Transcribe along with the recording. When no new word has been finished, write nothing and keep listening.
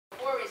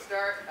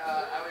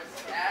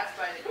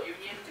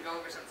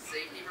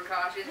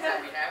precautions that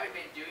we haven't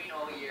been doing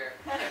all year.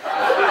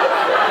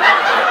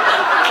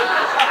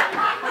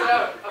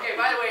 Okay,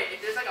 by the way, if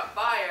there's like a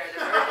fire,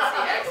 the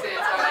emergency exits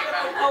are like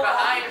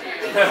behind you.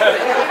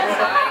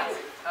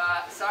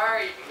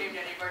 Sorry if you came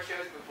to any of our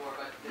shows before,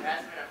 but there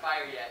hasn't been a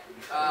fire yet.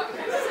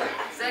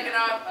 Second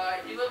off,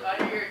 if you look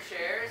under your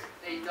chairs,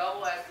 they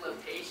double as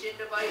flotation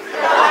devices. In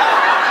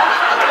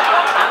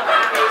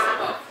case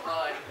of a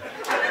flood.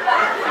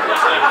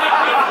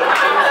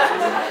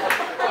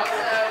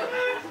 Also,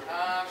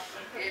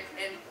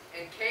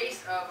 in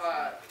case of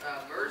a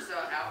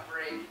MRSA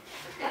outbreak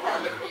in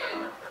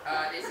Union,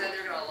 they said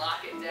they're going to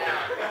lock it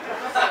down.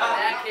 So in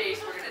that case,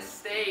 we're going to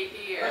stay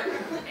here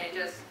and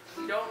just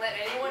don't let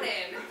anyone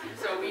in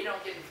so we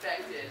don't get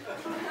infected.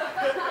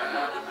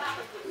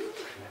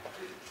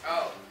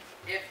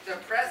 If the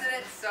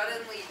president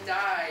suddenly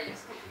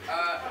dies,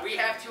 we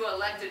have to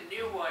elect a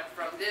new one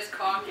from this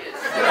caucus.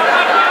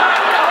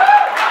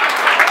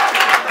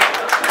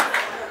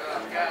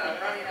 Oh God, I'm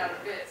running out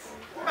of bits.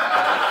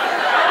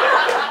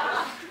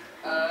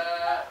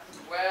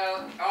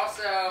 Well,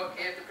 also,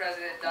 if the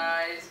president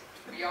dies,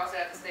 we also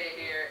have to stay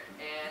here,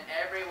 and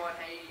everyone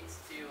needs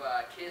to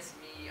kiss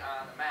me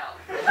on the mouth.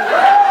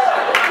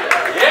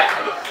 Yeah.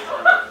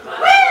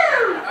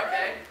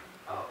 Okay.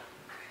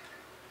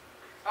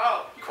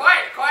 Oh,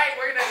 quiet.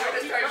 We're gonna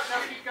start.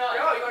 Keep going.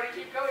 No, you want to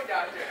keep going,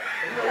 doctor.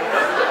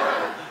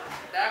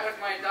 That was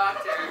my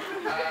doctor.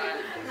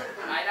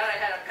 I thought I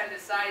had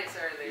appendicitis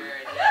earlier,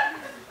 and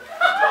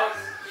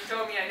he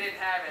told me I didn't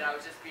have it. I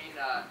was just being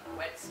a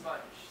wet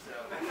sponge. So.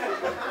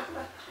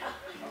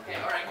 Okay,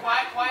 all right,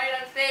 quiet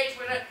on stage.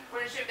 We're gonna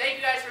shoot. Thank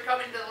you guys for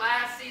coming to the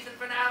last season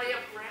finale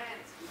of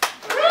Friends.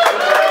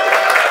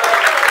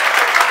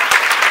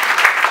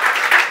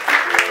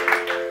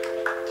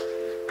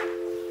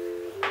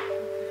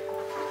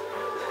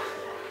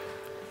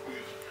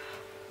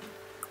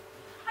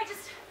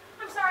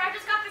 I'm sorry, I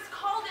just got this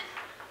call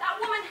that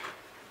woman,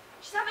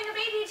 she's having a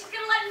baby and she's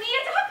gonna let me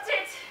adopt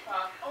it.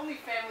 Only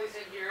families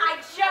in here. I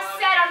just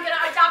said I'm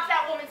gonna adopt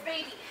that woman's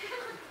baby.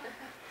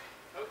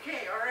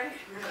 Okay, all right.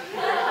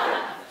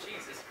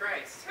 Jesus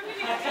Christ. I'm gonna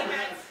give you 10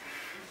 minutes.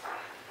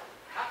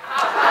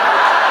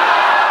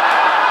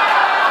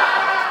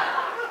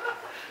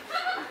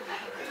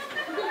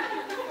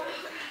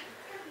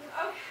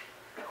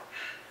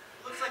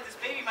 Looks like this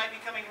baby might be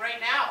coming right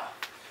now.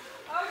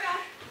 Oh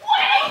God.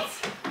 Wait!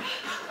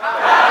 I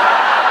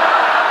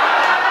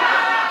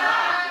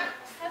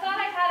thought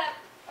I had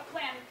a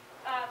plan.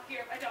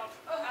 Here, I don't.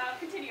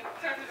 Continue.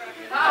 Sorry for the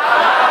interruption.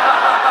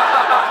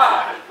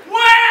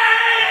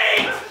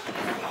 Wait!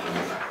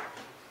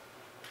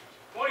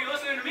 What are you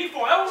listening to me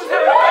for? That was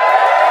having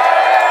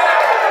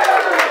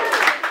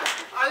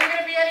Are there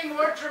going to be any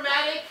more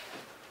dramatic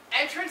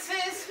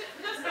entrances?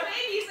 Just the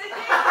babies, I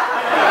think.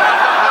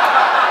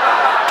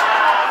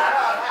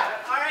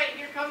 All right,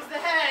 here comes the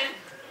head.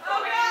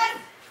 Oh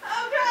God!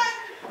 Oh God!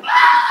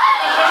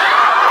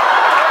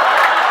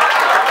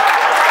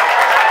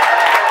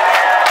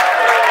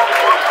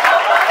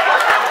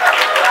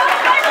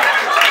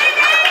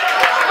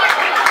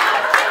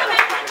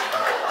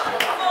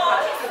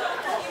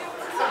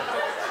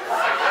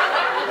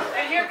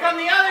 And here come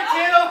the other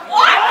two.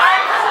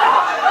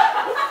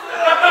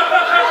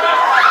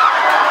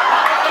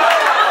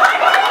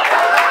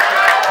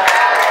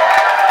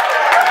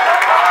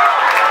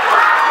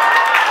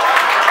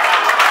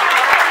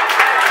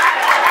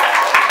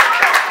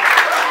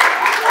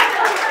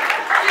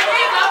 Did the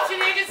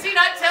adoption agency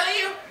not tell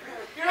you?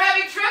 You're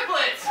having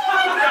triplets.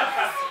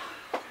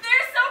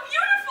 They're so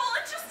beautiful.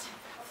 It's just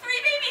 3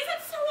 babies.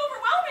 It's so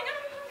overwhelming. I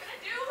don't know what I'm gonna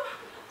do.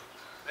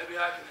 Maybe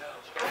I can help.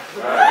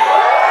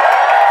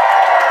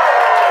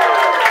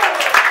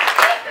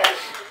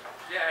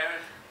 Yeah,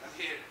 Aaron, I'm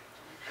here.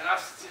 And I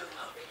still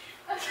love you.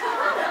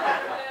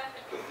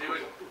 It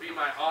would be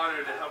my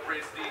honor to help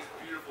raise these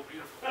beautiful,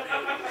 beautiful babies.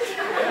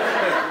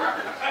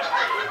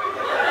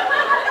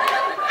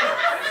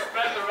 And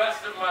spend the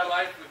rest of my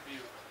life with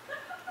you.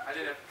 I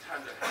didn't have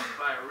time to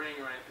buy a ring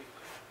or anything.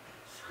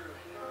 Screw it.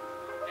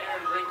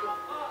 Aaron Wrinkle.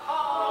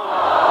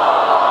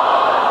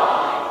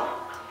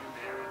 You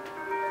married me.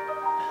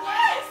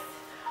 Yes!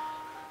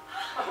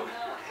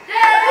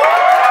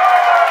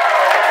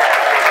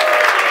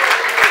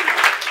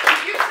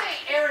 Did you say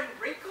Aaron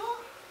Wrinkle?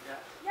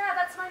 Yeah,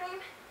 that's my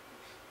name.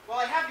 Well,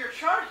 I have your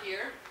chart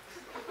here.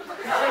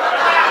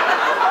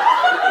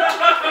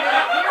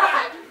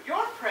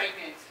 You're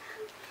pregnant.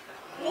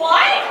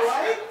 What?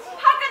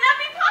 How can that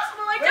be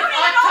possible? I With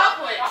donated all.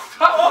 octuplets.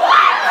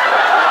 What?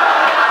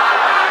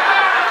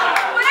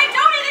 When I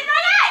donated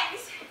my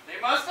eggs. They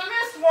must have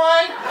missed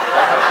one.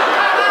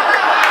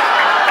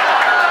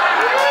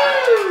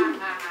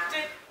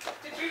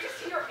 Did you just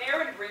hear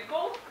Aaron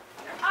Wrinkle?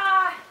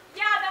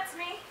 Yeah, that's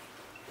me.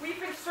 We've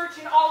been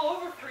searching all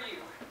over for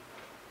you.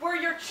 We're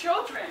your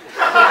children.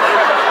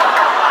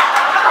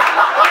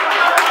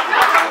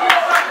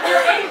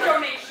 Your egg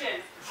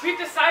donation. We've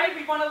decided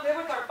we want to live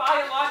with our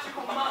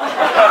biological mother.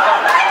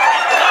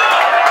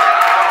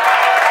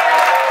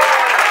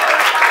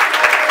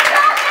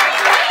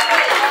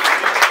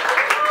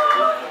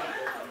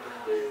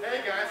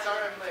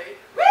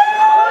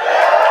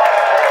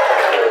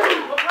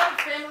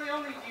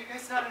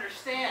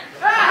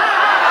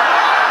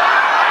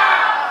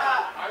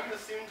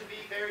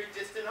 very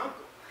distant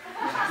uncle.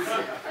 I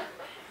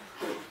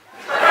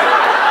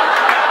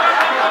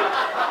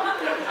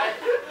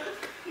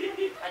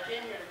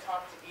came here to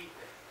talk to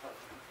Ethan.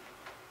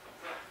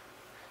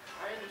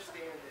 I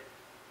understand that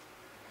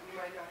we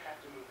might not have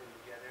to move in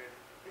together.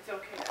 It's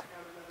okay, I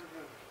found another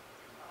room.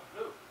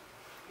 Who?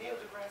 Neil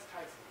deGrasse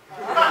Tyson.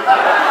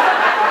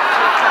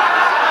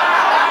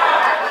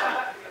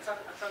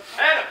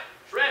 Hannah,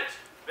 Trent,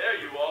 there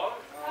you are.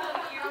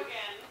 Oh, you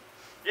again.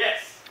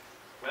 Yes.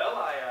 Well,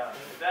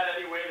 is that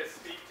any way to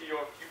speak to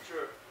your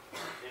future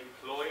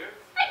employer?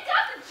 I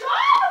got the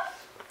job!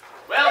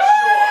 Well,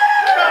 sure.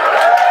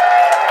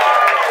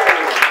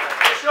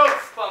 The show's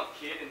spunk,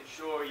 kid, and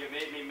sure, you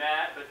made me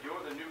mad, but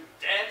you're the new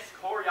dance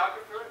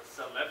choreographer at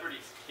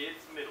Celebrities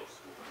Kids Middle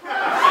School. Hey,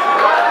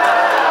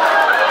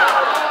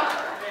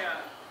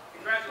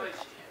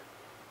 congratulations.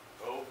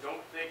 Oh,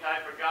 don't think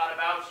I forgot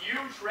about you,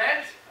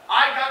 Trent.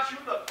 I got you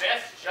the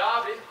best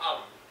job in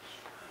Hollywood.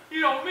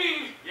 You don't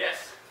mean?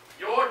 Yes,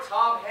 you're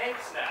Tom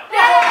Hanks now.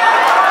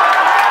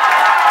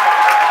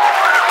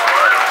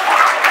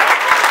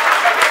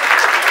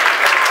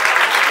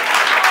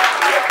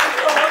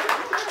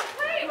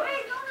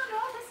 Wait, no,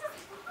 this is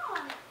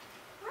wrong.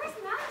 Where's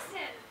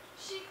Madison?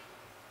 She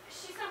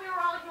said we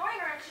were all ignoring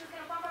her and she was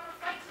gonna bump up her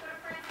flight to go to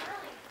France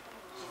early.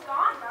 She's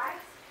gone,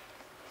 guys.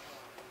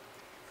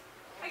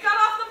 I got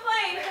off the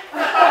plane.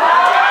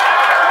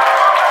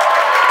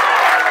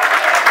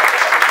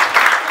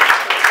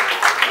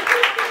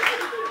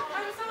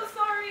 I'm so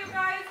sorry, you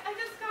guys.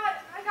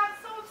 I got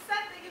so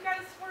upset that you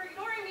guys were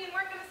ignoring me and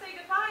weren't gonna say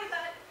goodbye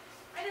that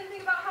I didn't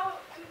think about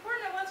how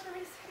important it was for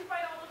me to say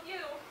goodbye to all of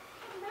you.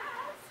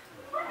 Mads,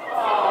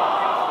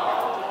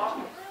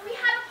 we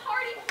had a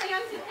party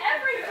planned and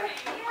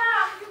everything.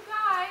 Yeah, you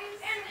guys.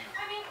 And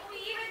I mean, we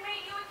even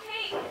made you a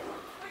cake,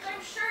 which I'm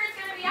sure is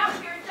gonna be out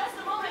here in just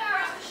a moment for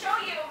us to show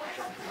you.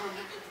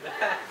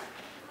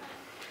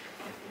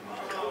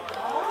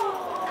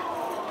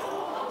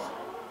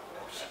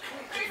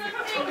 There's a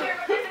pudding here,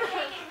 but there's a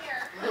cake in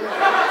here.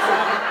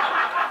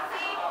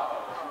 See?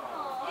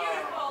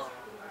 Beautiful.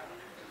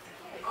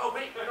 Oh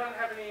wait, we don't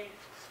have any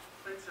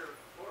plates or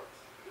forks.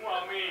 Well,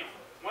 I mean,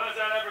 when has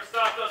that ever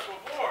stopped us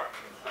before?